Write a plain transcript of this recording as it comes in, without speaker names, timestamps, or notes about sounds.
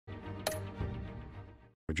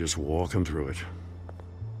We're just walking through it.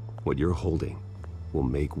 What you're holding will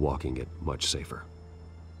make walking it much safer.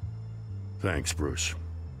 Thanks, Bruce.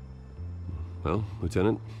 Well,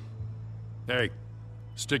 Lieutenant? Hey,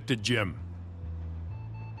 stick to Jim.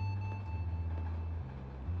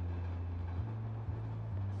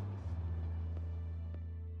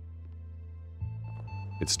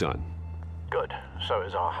 It's done. Good. So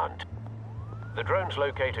is our hunt. The drone's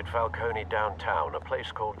located Falcone downtown, a place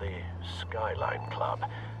called the Skyline Club.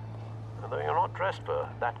 Although you're not dressed for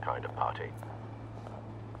that kind of party.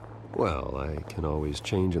 Well, I can always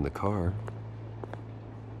change in the car.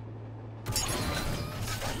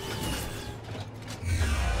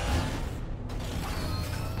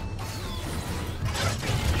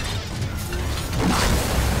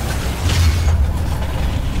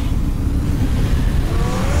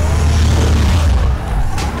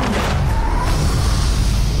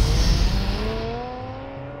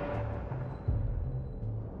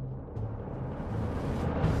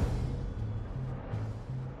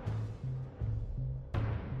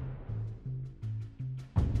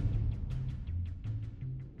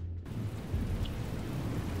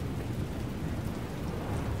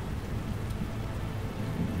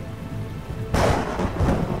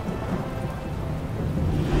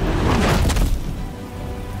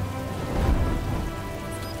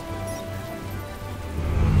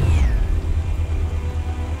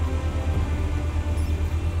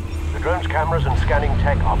 Drone's cameras and scanning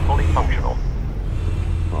tech are fully functional.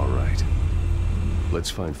 All right. Let's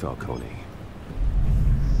find Falcone.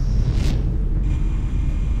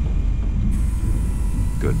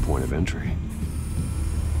 Good point of entry.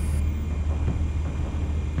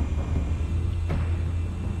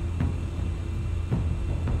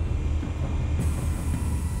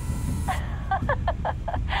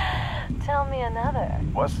 Tell me another.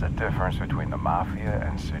 What's the difference between the Mafia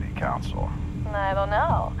and City Council? I don't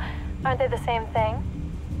know. Aren't they the same thing?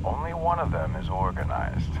 Only one of them is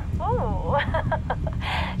organized. Ooh,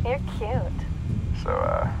 you're cute. So,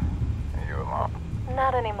 are you alone?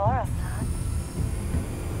 Not anymore, I'm not.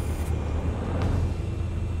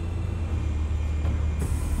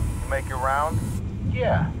 You make your round?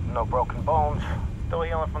 Yeah, no broken bones. Still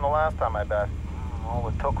healing from the last time, I bet. All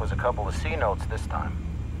it took was a couple of C notes this time.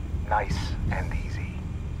 Nice and easy.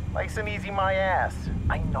 Nice and easy, my ass.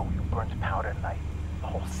 I know you burned powder tonight. The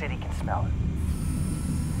whole city can smell it.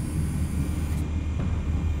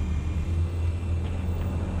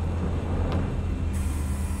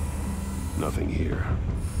 Nothing here.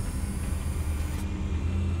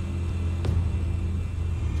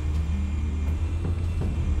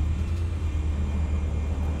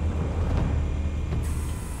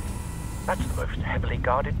 That's the most heavily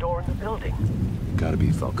guarded door in the building. Gotta be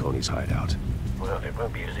Falcone's hideout. Well, it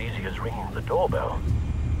won't be as easy as ringing the doorbell.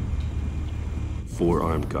 4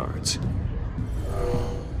 armed guards.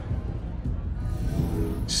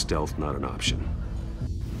 Stealth not an option.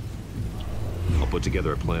 I'll put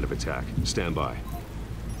together a plan of attack. Stand by.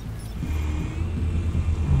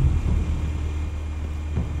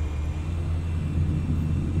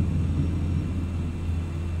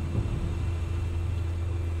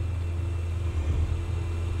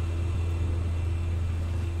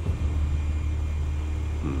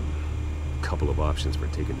 Couple of options for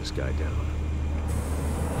taking this guy down.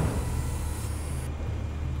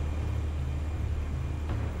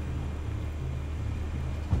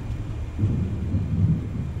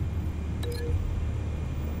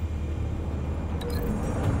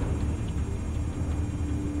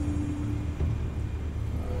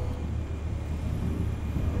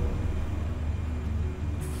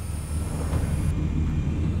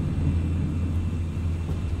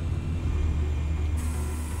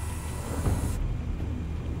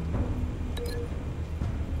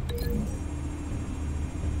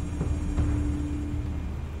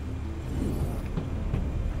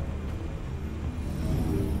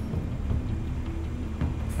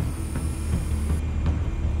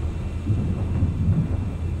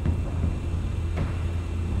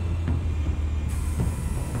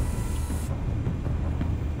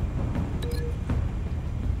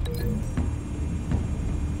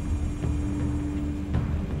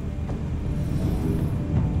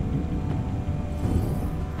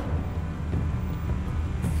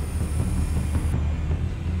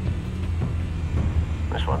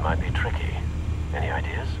 This one might be tricky. Any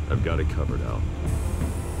ideas? I've got it covered, Al.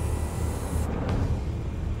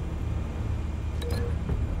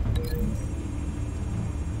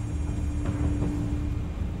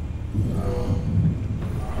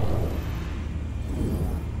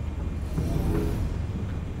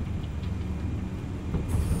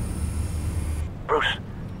 Bruce,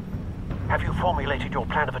 have you formulated your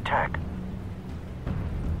plan of attack?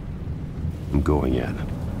 I'm going in.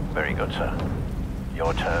 Very good, sir.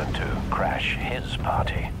 Your turn to crash his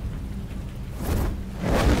party.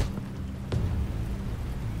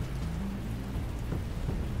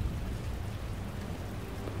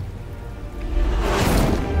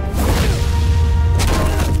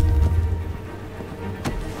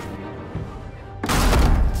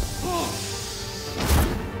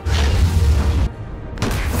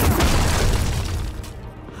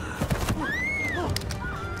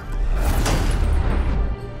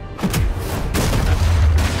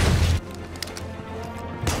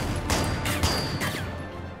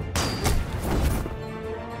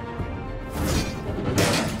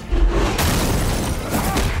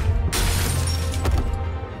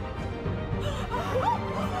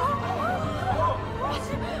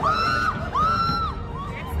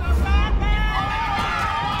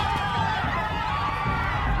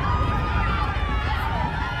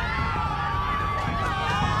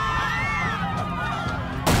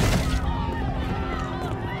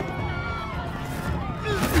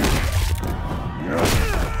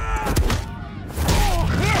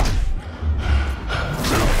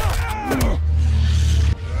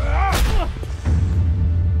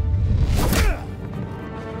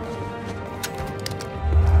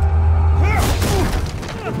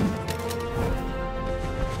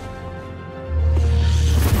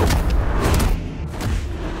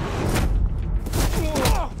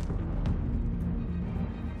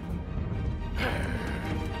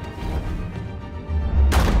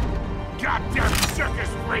 Goddamn circus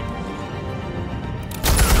freak!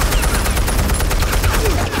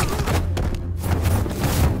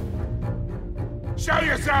 Show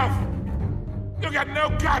yourself! You got no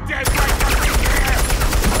goddamn right to be here!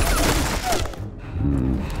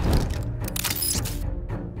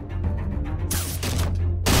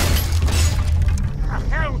 The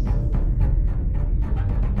hell?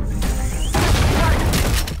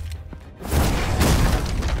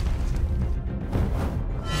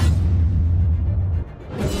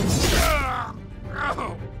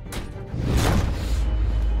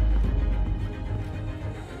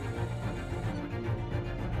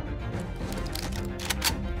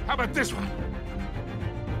 How about this one?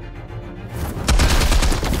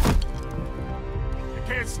 You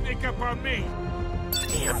can't sneak up on me.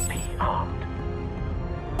 EMP armed.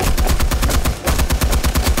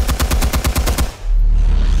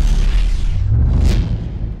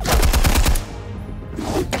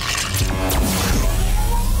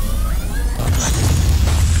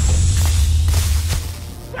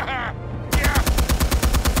 Yeah.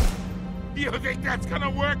 You think that's gonna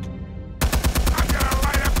work? I'm gonna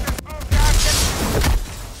light up this whole goddamn...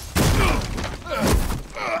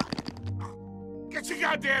 Get your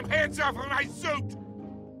goddamn hands off of my suit!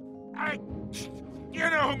 You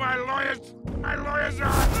know who my lawyers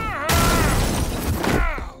are!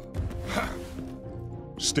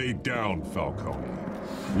 Stay down, Falcone.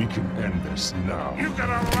 We can end this now. You got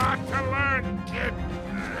a lot to learn, kid!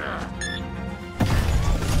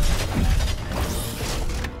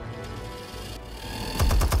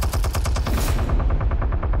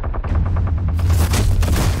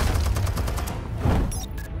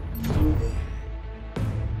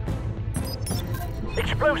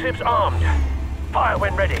 Explosives armed. Fire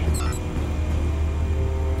when ready.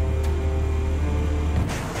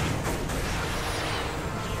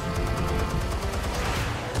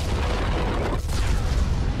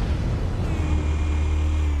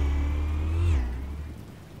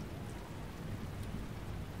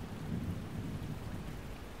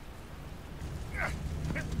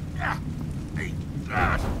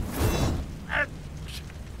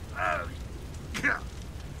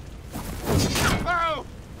 Oh!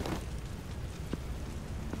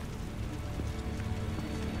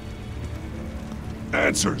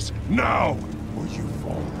 Answers, now! Or you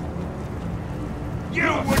fall. You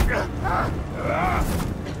would...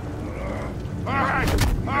 All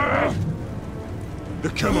right. The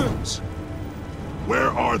chemicals. Where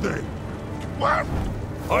are they? What?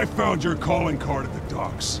 I found your calling card at the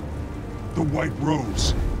docks. The White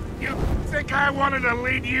Rose. You think I wanted to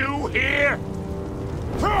lead you here?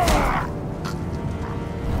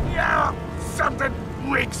 Yeah, something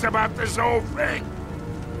reeks about this whole thing.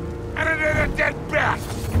 And it ain't a dead bat.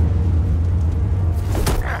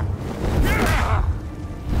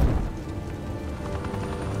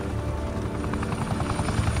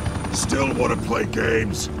 Still want to play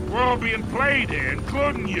games? We're all being played here,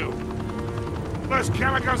 including you. Those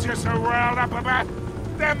chemicals you're so riled up about,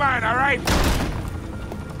 they're mine, all right?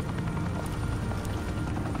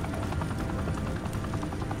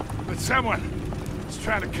 But someone's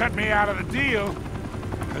trying to cut me out of the deal,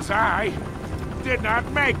 because I did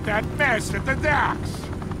not make that mess at the docks.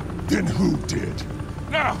 Then who did?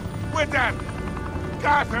 No, we're done.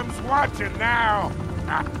 Gotham's watching now.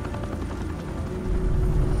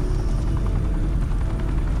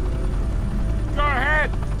 Go ahead.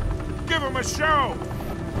 Give him a show.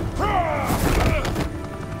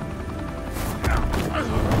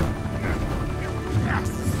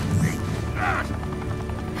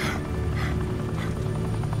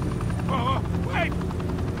 Oh, wait.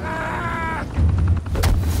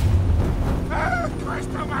 Christ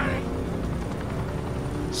almighty.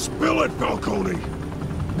 Spill it, Falcone!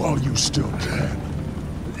 While you still can.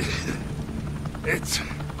 It's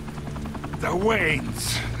the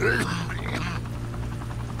Waynes.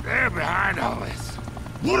 They're behind all this.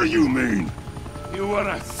 What do you mean? You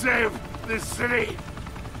wanna save this city?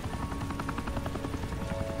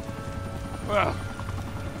 Well,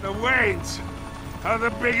 the Waynes are the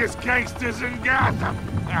biggest gangsters in Gotham.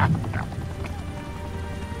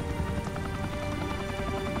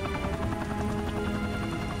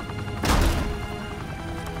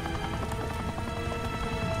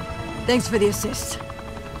 Thanks for the assist.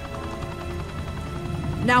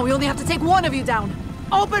 Now we only have to take one of you down.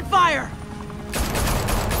 Open fire!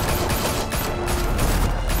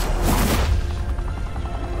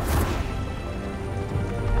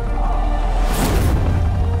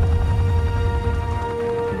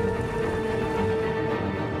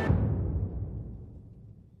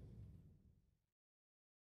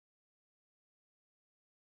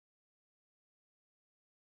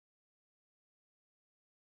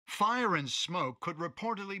 Fire and smoke could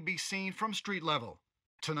reportedly be seen from street level.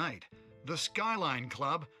 Tonight, the Skyline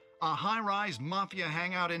Club, a high-rise mafia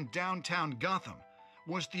hangout in downtown Gotham,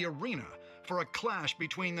 was the arena for a clash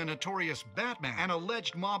between the notorious Batman and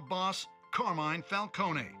alleged mob boss Carmine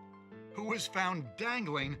Falcone, who was found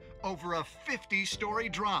dangling over a 50-story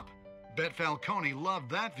drop. Bet Falcone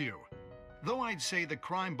loved that view. Though I'd say the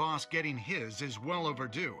crime boss getting his is well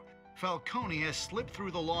overdue, Falcone has slipped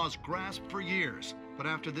through the law's grasp for years. But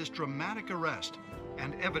after this dramatic arrest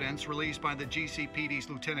and evidence released by the GCPD's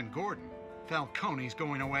Lieutenant Gordon, Falcone's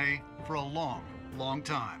going away for a long, long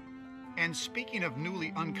time. And speaking of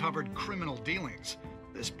newly uncovered criminal dealings,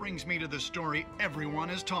 this brings me to the story everyone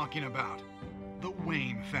is talking about: the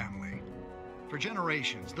Wayne family. For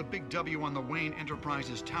generations, the big W on the Wayne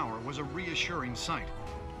Enterprises Tower was a reassuring sight.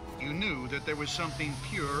 You knew that there was something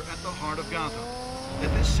pure at the heart of Gotham,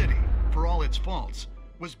 that this city, for all its faults,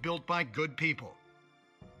 was built by good people.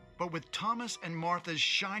 But with Thomas and Martha's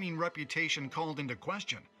shining reputation called into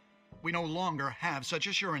question, we no longer have such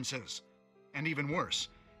assurances. And even worse,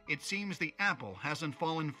 it seems the apple hasn't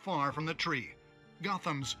fallen far from the tree.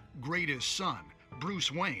 Gotham's greatest son,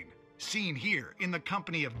 Bruce Wayne, seen here in the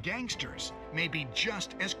company of gangsters, may be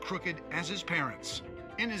just as crooked as his parents.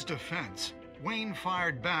 In his defense, Wayne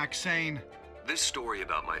fired back saying, "This story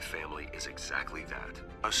about my family is exactly that.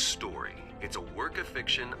 A story. It's a work of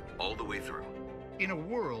fiction all the way through." In a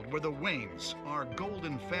world where the Waynes, our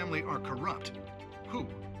golden family, are corrupt, who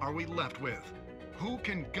are we left with? Who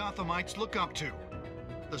can Gothamites look up to?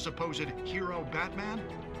 The supposed hero Batman?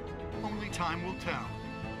 Only time will tell.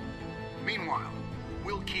 Meanwhile,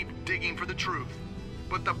 we'll keep digging for the truth.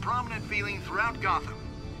 But the prominent feeling throughout Gotham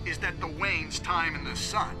is that the Waynes' time in the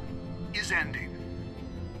sun is ending.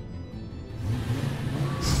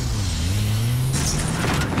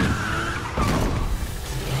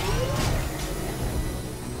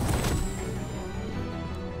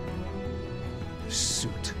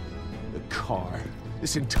 Suit, the car,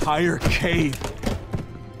 this entire cave.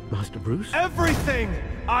 Master Bruce? Everything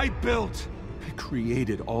I built! I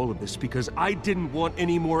created all of this because I didn't want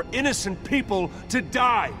any more innocent people to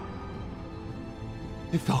die!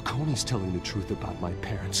 If Falcone's telling the truth about my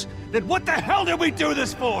parents, then what the hell did we do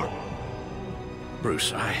this for?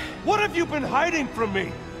 Bruce, What have you been hiding from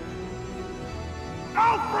me?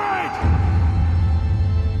 Alfred!